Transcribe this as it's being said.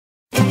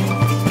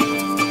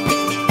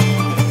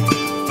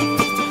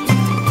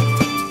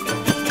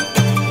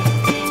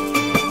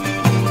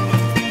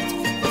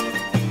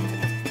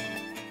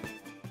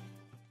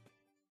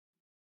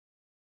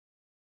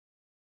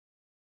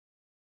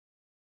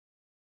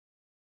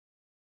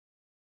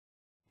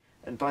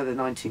And by the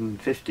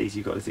 1950s,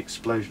 you got this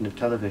explosion of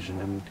television,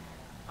 and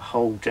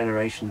whole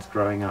generations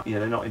growing up.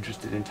 They're not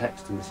interested in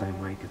text in the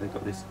same way because they've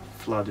got this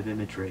flood of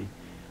imagery,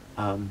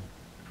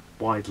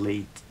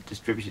 widely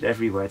distributed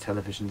everywhere.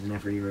 Televisions in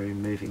every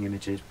room, moving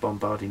images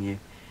bombarding you,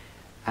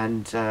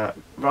 and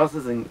rather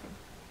than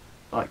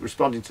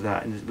responding to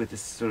that with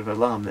this sort of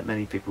alarm that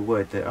many people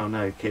would, that oh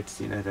no, kids,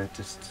 they're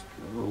just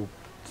all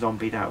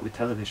zombied out with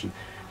television,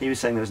 he was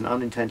saying there was an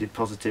unintended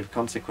positive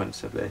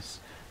consequence of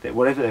this, that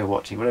whatever they're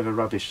watching, whatever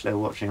rubbish they're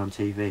watching on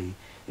TV,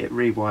 it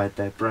rewired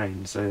their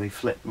brain, so they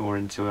flipped more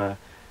into a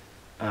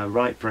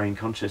right brain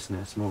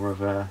consciousness, more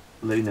of a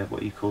lunar,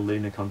 what you call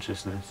lunar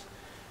consciousness,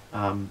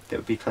 that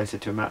would be closer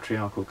to a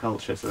matriarchal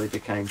culture. So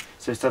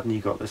suddenly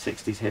you got the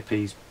 60s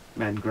hippies,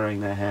 men growing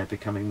their hair,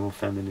 becoming more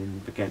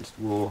feminine, against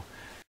war.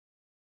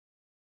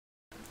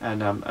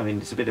 And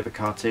it's a bit of a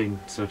cartoon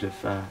sort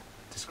of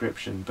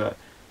description, but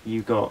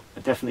you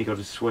definitely got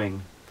a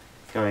swing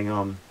going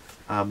on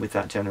with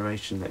that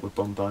generation that were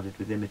bombarded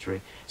with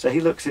imagery. So he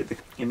looks at the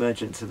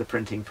emergence of the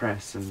printing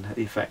press and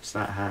the effects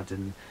that had,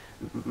 and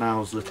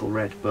Mao's Little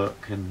Red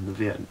Book, and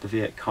the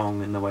Viet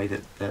Cong, and the way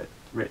that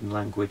written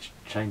language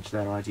changed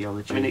their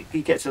ideology.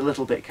 He gets a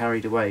little bit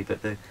carried away,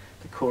 but the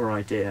core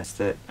idea is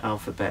that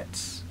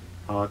alphabets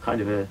are kind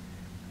of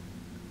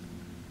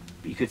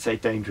you could say,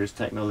 dangerous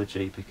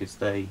technology, because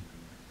they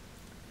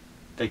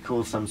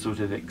cause some sort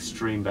of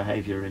extreme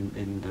behaviour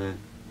in the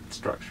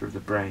structure of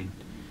the brain,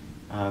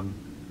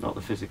 not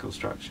the physical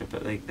structure,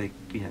 but they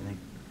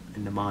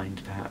in the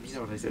mind perhaps.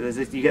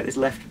 You get this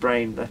left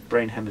brain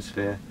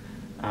hemisphere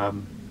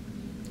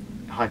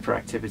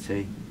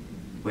hyperactivity,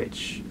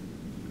 which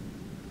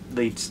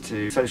leads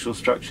to social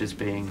structures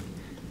being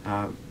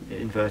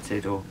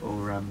inverted or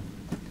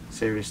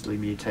seriously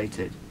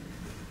mutated.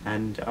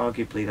 And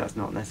arguably that's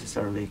not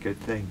necessarily a good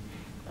thing.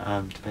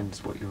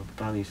 Depends what your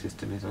value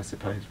system is, I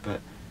suppose. But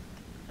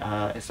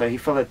so he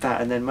followed that,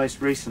 and then most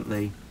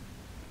recently,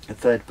 a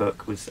third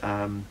book was,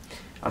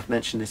 I've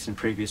mentioned this in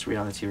previous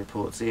reality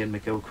reports, Iain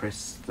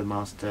McGilchrist, The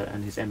Master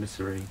and His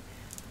Emissary.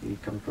 You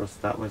come across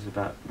that, was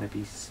about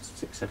maybe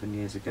 6-7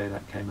 years ago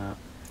that came out.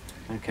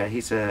 Okay,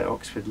 he's an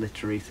Oxford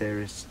literary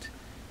theorist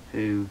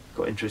who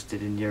got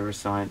interested in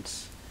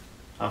neuroscience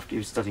after he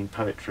was studying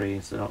poetry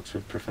as an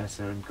Oxford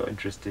professor, and got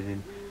interested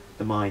in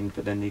the mind,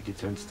 but then needed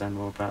to understand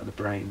more about the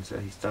brain, so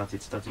he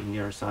started studying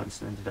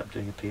neuroscience and ended up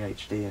doing a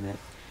PhD in it.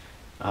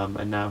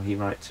 And now he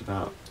writes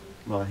about,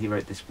 he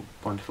wrote this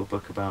wonderful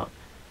book about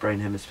brain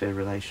hemisphere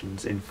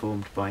relations,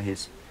 informed by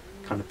his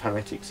kind of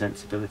poetic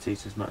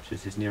sensibilities as much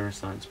as his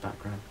neuroscience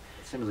background.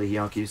 Similarly, he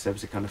argues there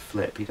was a kind of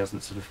flip. He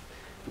doesn't sort of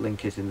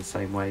link it in the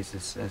same ways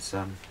as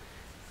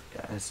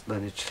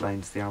Leonard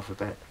Shlain's The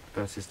Alphabet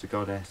versus the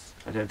Goddess.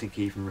 I don't think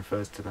he even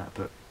refers to that,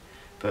 but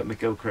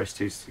McGilchrist,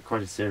 who's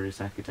quite a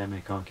serious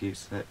academic,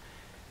 argues that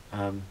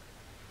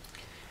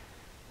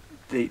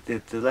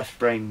the left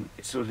brain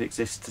sort of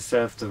exists to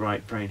serve the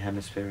right brain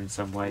hemisphere in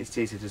some way. He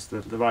sees it as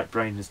the right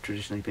brain has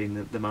traditionally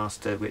been the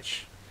master,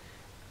 which,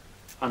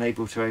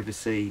 unable to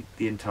oversee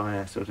the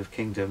entire sort of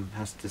kingdom,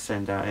 has to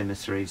send out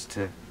emissaries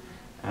to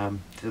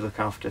look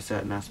after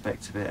certain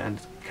aspects of it,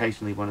 and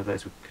occasionally one of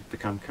those could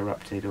become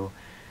corrupted or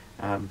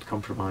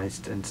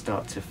compromised and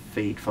start to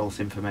feed false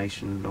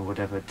information or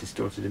whatever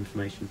distorted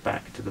information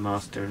back to the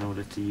master in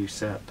order to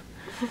usurp.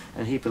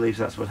 And he believes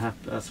that's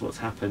what's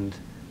happened,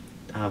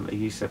 a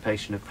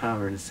usurpation of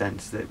power, in a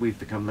sense, that we've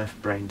become left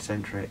brain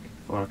centric,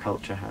 or our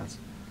culture has.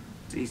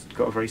 He's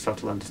got a very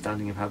subtle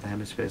understanding of how the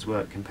hemispheres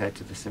work compared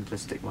to the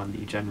simplistic one that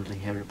you generally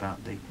hear about,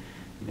 the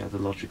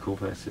logical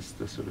versus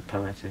the sort of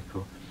poetic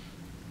or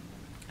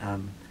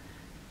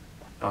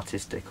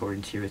artistic or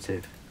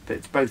intuitive.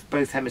 But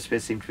both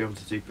hemispheres seem to be able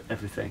to do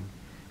everything,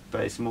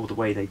 but it's more the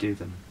way they do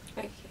them.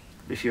 Okay.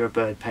 If you're a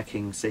bird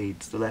pecking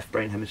seeds, the left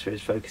brain hemisphere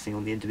is focusing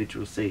on the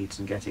individual seeds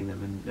and getting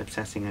them, and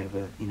obsessing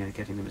over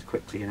getting them as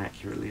quickly and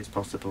accurately as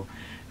possible,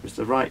 whereas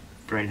the right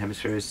brain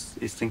hemisphere is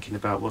thinking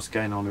about what's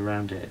going on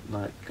around it,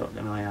 like got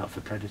an eye out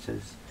for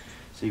predators.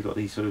 So you've got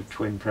these sort of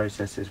twin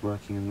processes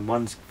working, and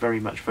one's very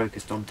much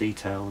focused on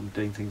detail and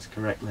doing things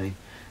correctly,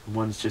 and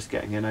one's just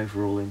getting an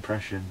overall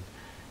impression.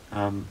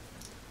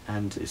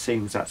 And it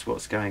seems that's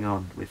what's going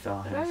on with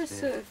our hemisphere. I was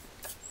sort of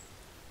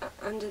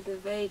under the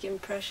vague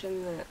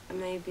impression that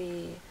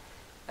maybe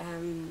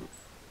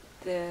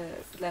the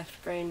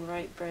left brain,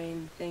 right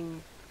brain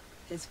thing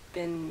has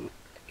been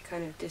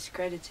kind of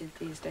discredited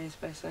these days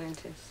by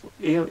scientists.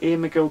 Iain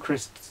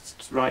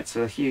McGilchrist writes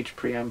a huge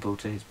preamble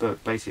to his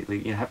book,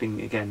 basically,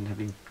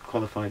 having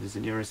qualified as a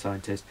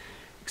neuroscientist,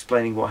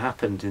 explaining what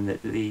happened in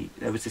that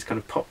there was this kind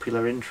of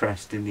popular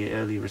interest in the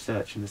early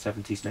research in the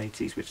 70s and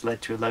 80s, which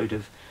led to a load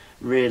of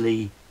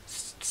really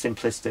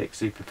simplistic,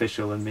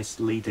 superficial and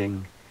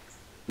misleading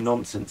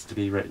nonsense to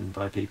be written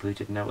by people who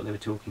didn't know what they were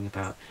talking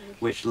about,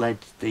 which led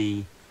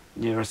the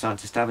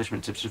neuroscience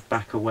establishment to sort of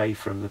back away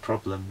from the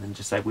problem and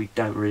just say we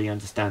don't really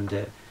understand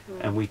it,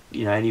 and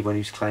anyone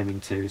who's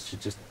claiming to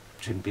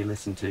shouldn't be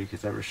listened to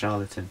because they're a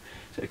charlatan.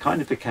 So it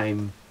kind of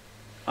became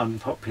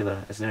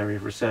unpopular as an area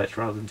of research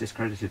rather than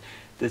discredited.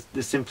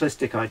 the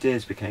simplistic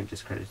ideas became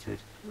discredited.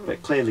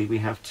 But clearly we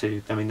have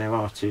to, I mean, there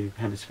are two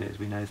hemispheres,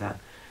 we know that.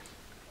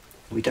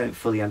 We don't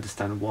fully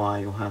understand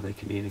why or how they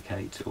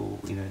communicate, or,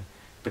 you know,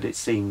 but it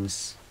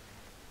seems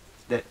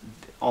that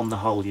on the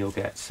whole you'll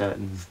get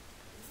certain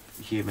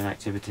human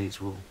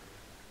activities will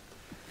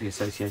be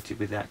associated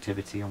with the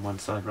activity on one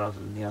side rather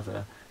than the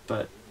other,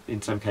 but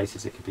in some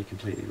cases it could be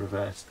completely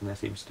reversed, and there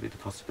seems to be the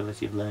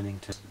possibility of learning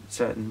to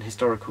certain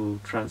historical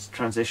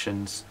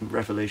transitions,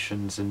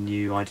 revolutions and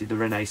new ideas, the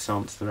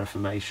Renaissance, the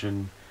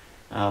Reformation,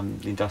 the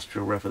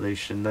Industrial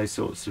Revolution, those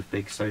sorts of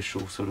big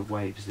social sort of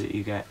waves that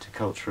you get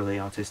culturally,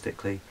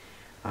 artistically.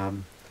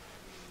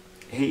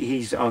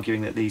 He's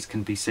arguing that these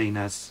can be seen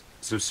as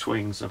sort of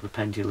swings of a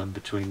pendulum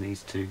between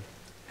these two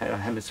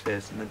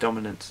hemispheres, and the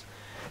dominance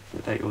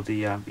that they, or the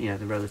you know,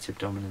 the relative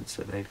dominance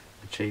that they've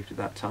achieved at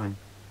that time,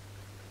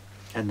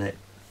 and that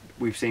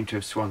we've seemed to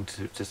have swung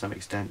to some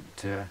extent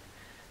to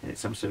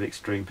some sort of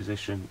extreme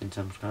position in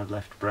terms of kind of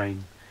left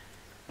brain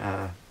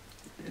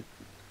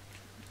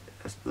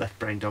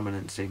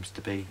dominance seems to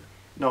be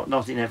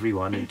not in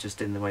everyone, and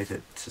just in the way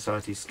that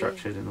society's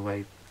structured, and the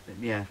way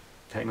that,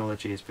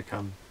 technology has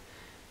become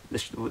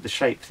the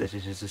shape that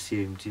it has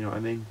assumed. Do you know what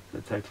I mean?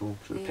 The total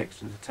sort of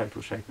picture, the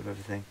total shape of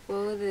everything.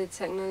 Well, the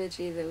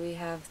technology that we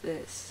have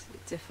that's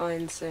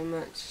defines so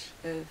much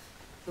of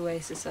the way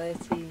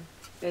society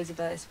goes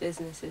about its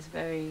business is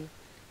very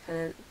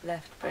kind of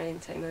left brain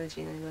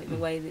technology, you know, like the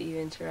way that you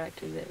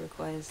interact with it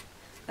requires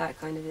that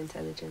kind of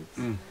intelligence.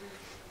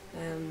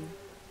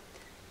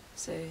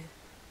 So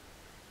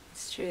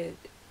it's true.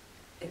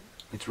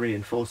 It's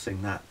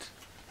reinforcing that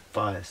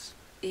bias.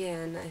 Yeah,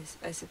 and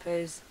I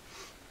suppose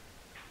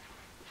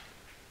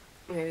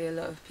maybe a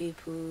lot of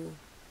people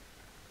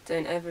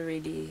don't ever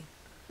really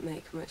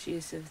make much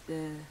use of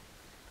the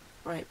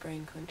right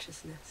brain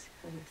consciousness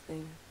kind of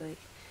thing, like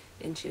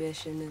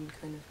intuition and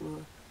kind of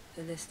more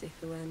holistic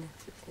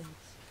awareness of things.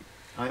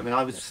 I mean,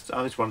 I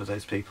was one of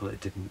those people that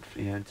didn't,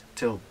 you know,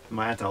 until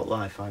my adult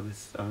life. I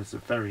was a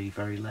very,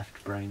 very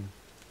left brain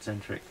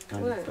centric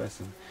kind of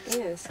person.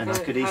 Yes, and I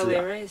could how easily,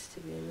 we're raised to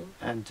be, you know?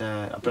 And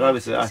but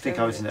I think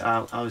I was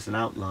an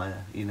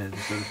outlier, you know, the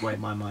sort of way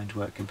my mind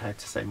worked compared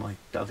to, say, my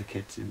other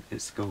kids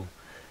at school,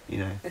 you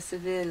know. A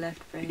severe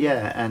left brain.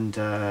 Yeah, and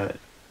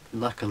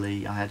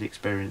luckily I had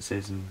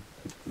experiences and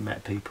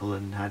met people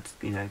and had,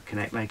 you know,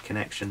 made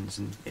connections,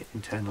 and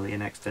internally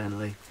and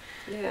externally.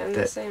 Yeah, I'm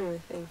the same, I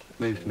think.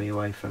 Moved me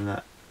away from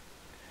that.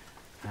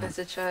 As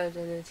a child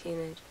and a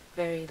teenager,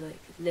 very like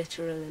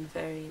literal and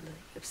very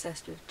like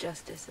obsessed with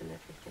justice and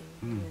everything,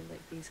 you know,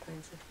 like these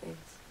kinds of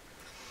things.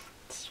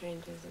 It's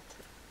strange, isn't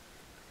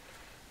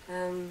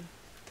it?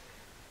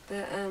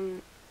 But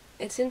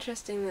it's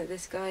interesting that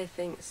this guy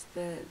thinks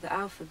the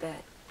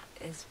alphabet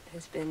has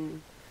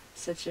been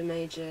such a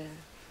major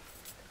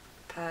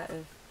part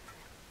of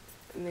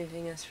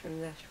moving us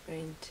from left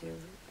brain to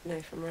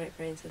from right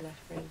brain to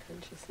left brain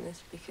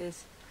consciousness,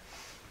 because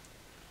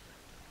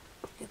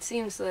it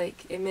seems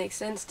like it makes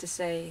sense to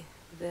say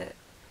that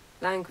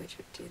language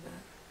would do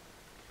that.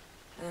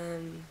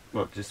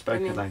 What, just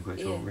spoken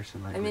language or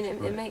written language? I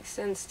mean, it makes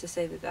sense to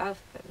say that the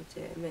alphabet would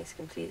do it. It makes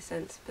complete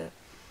sense, but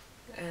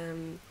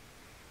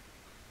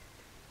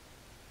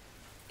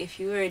if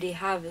you already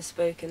have a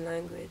spoken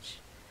language,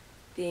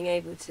 being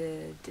able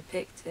to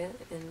depict it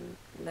in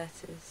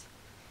letters,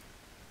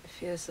 it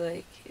feels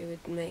like it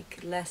would make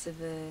less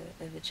of a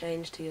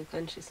change to your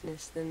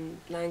consciousness than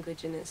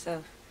language in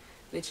itself,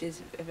 which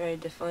is a very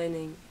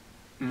defining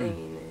thing,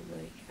 you know,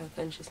 like our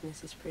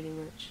consciousness is pretty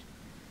much,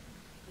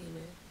 you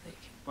know, like...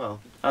 Well,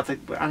 I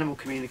think animal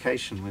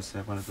communication was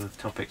one of the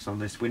topics on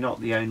this. We're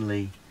not the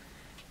only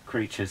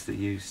creatures that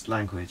use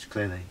language,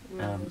 clearly.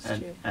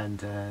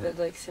 But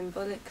like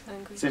symbolic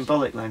language?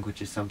 Symbolic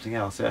language is something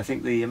else. So I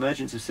think the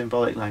emergence of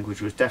symbolic language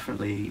was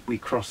definitely, we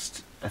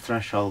crossed a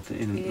threshold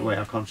in the way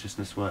our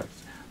consciousness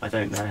works. I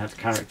don't know how to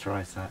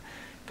characterise that,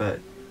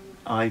 but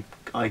I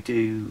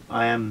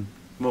am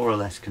more or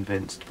less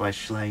convinced by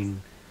Shlain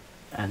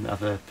and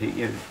other people,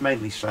 you know,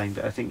 mainly Shlain,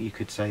 but I think you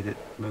could say that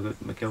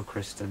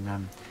McGilchrist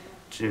and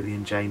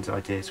Julian Jane's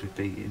ideas would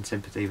be in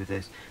sympathy with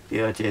this.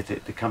 The idea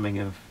that the coming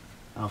of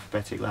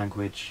alphabetic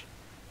language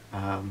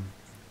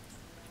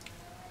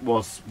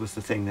was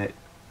the thing that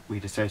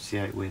we'd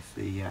associate with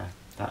the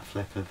that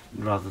flip of,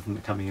 rather than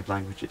the coming of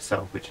language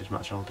itself, which is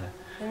much older.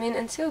 I mean,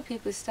 until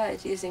people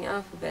started using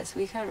alphabets,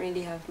 we can't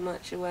really have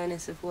much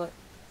awareness of what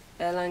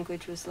their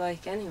language was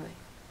like anyway.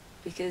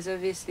 Because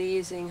obviously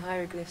using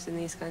hieroglyphs and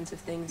these kinds of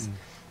things,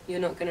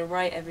 you're not going to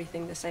write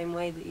everything the same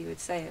way that you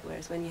would say it,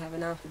 whereas when you have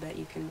an alphabet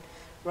you can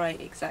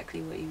write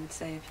exactly what you would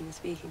say if you were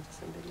speaking to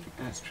somebody.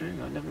 That's true,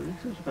 I never really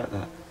thought about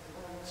that.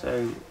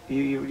 So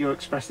you're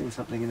expressing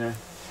something in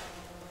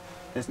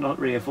there's not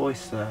really a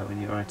voice there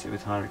when you write it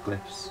with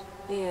hieroglyphs.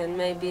 Yeah, and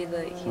maybe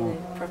like, you know,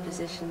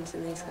 prepositions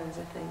and these kinds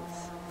of things.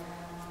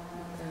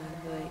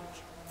 Like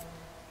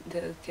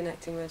the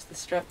connecting words, the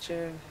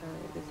structure of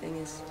how the thing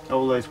is.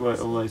 All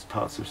those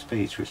parts of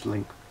speech which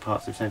link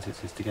parts of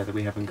sentences together.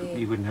 We haven't.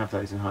 You wouldn't have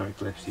those in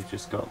hieroglyphs. You've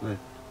just got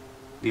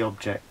the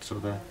objects or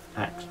the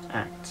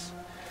acts.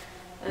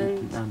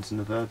 And the nouns and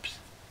the verbs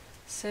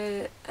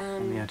so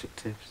and the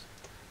adjectives.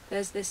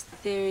 there's this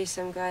theory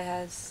some guy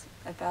has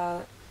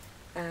about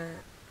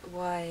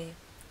why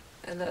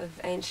a lot of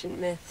ancient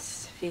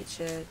myths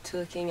feature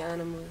talking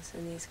animals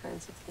and these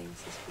kinds of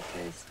things is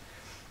because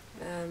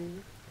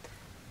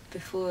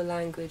before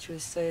language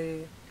was so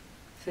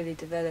fully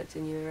developed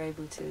and you were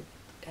able to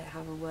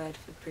have a word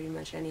for pretty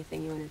much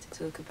anything you wanted to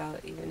talk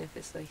about, even if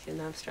it's like an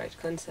abstract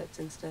concept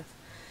and stuff,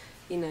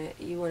 you know,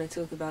 you want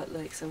to talk about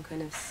like some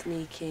kind of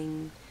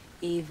sneaking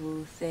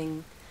evil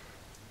thing,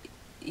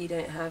 you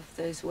don't have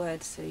those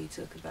words, so you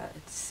talk about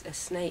a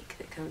snake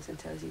that comes and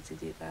tells you to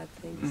do bad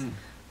things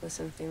or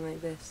something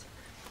like this.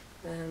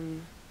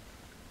 And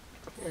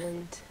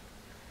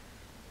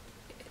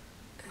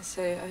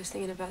so I was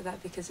thinking about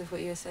that because of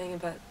what you were saying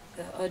about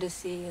the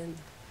Odyssey and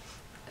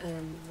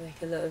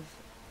like a lot of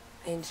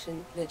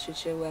ancient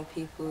literature where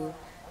people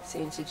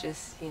seem to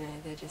just, you know,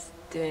 they're just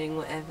doing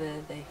whatever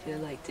they feel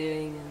like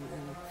doing,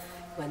 and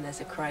when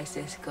there's a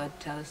crisis, God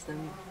tells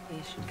them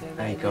you should go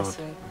right this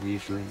way.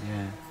 Usually,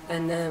 yeah.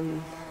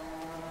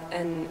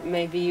 And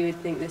maybe you would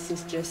think this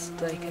is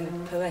just like a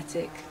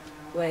poetic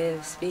way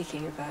of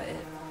speaking about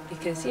it,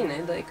 because, you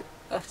know, like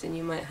often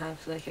you might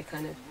have like a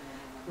kind of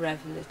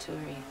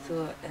revelatory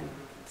thought and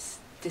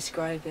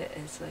describe it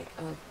as like,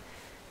 oh,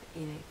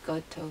 you know,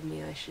 God told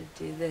me I should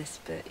do this,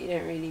 but you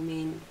don't really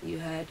mean you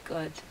heard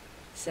God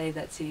say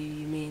that to you,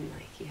 you mean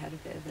like you had a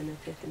bit of an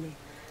epiphany.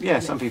 Yeah,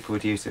 some people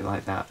would use it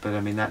like that, but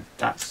I mean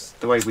that's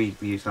the way we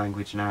use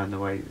language now and the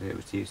way that it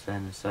was used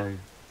then. So,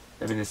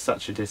 I mean, there's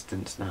such a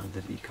distance now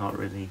that you can't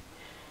really,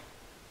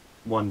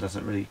 one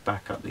doesn't really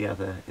back up the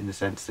other in the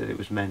sense that it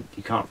was meant,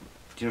 you can't,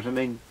 do you know what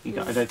I mean?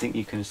 I don't think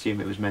you can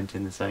assume it was meant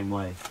in the same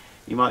way.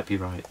 You might be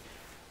right.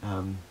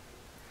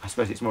 I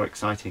suppose it's more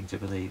exciting to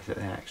believe that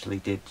they actually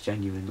did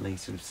genuinely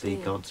sort of see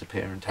gods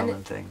appear and tell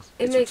them things.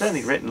 It's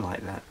certainly written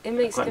like that. It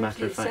makes quite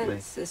complete matter-of-factly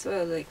sense as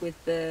well, like with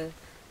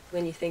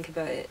when you think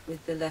about it,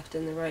 with the left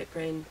and the right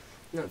brain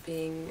not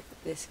being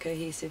this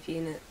cohesive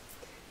unit.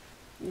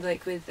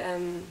 Like with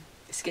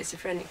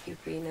schizophrenic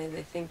people, you know,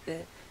 they think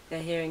that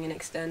they're hearing an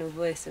external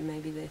voice and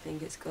maybe they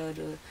think it's God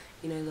or,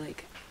 you know,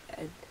 like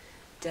a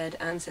dead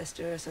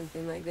ancestor or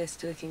something like this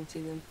talking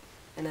to them,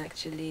 and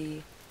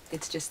actually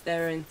it's just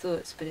their own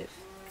thoughts, but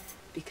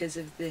because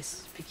of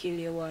this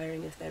peculiar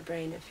wiring of their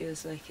brain, it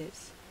feels like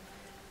it's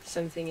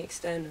something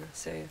external.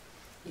 So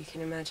you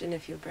can imagine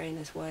if your brain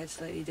is wired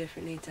slightly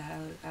differently to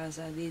how ours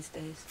are these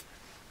days,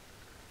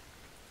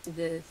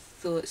 the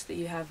thoughts that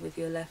you have with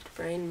your left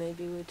brain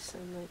maybe would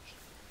sound like...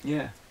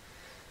 Yeah.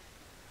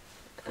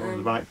 Or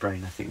the right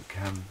brain, I think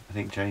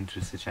James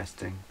was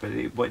suggesting, but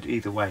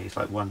either way, it's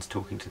like one's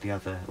talking to the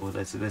other, or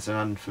there's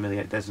an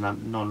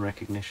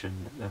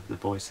non-recognition of the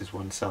voice as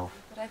oneself.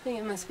 But I think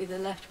it must be the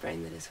left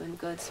brain that is when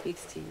God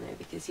speaks to you, you know,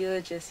 because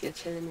you're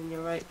chilling in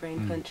your right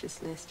brain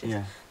consciousness, just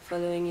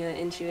following your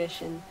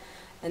intuition,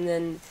 and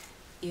then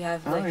you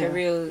have like a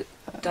real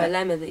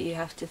dilemma that you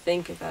have to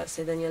think about,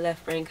 so then your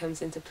left brain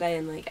comes into play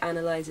and like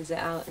analyses it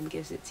out and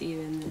gives it to you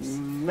in this...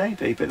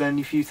 Maybe, but then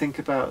if you think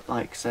about,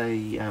 like,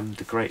 say,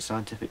 the great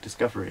scientific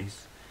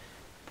discoveries,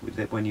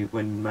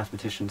 when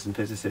mathematicians and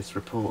physicists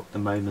report the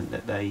moment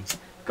that they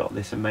got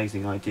this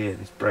amazing idea,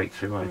 this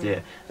breakthrough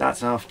idea,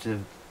 that's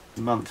after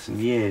months and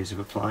years of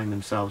applying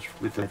themselves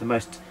with the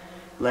most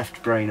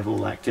left brain of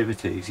all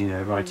activities, you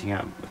know, writing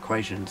out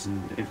equations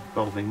and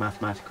evolving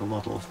mathematical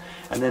models,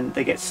 and then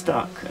they get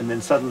stuck, and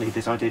then suddenly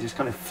this idea just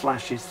kind of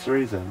flashes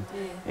through them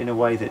in a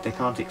way that they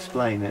can't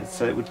explain it.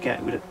 So it would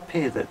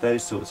appear that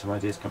those sorts of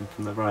ideas come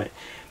from the right,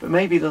 but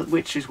maybe the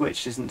which is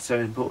which isn't so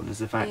important as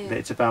the fact that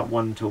it's about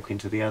one talking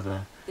to the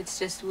other. It's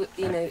just, you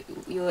know,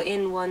 you're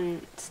in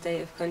one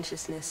state of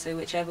consciousness, so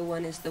whichever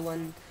one is the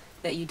one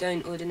that you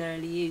don't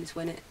ordinarily use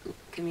when it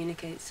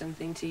communicates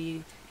something to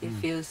you, it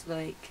feels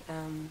like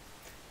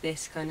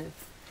this kind of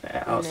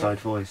outside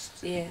voice.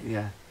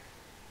 Yeah.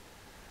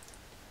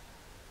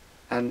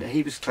 And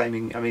he was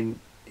claiming, I mean,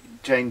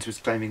 James was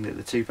claiming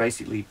that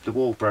the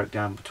wall broke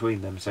down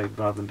between them, so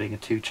rather than being a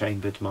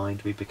two-chambered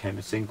mind, we became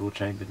a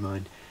single-chambered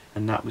mind,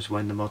 and that was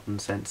when the modern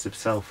sense of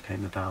self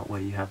came about,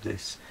 where you have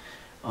this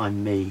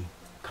I'm me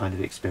kind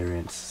of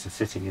experience, so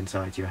sitting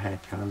inside your head,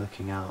 kind of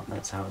looking out.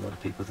 That's how a lot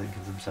of people think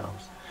of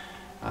themselves.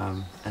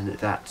 And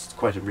that's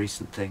quite a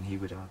recent thing, he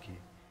would argue.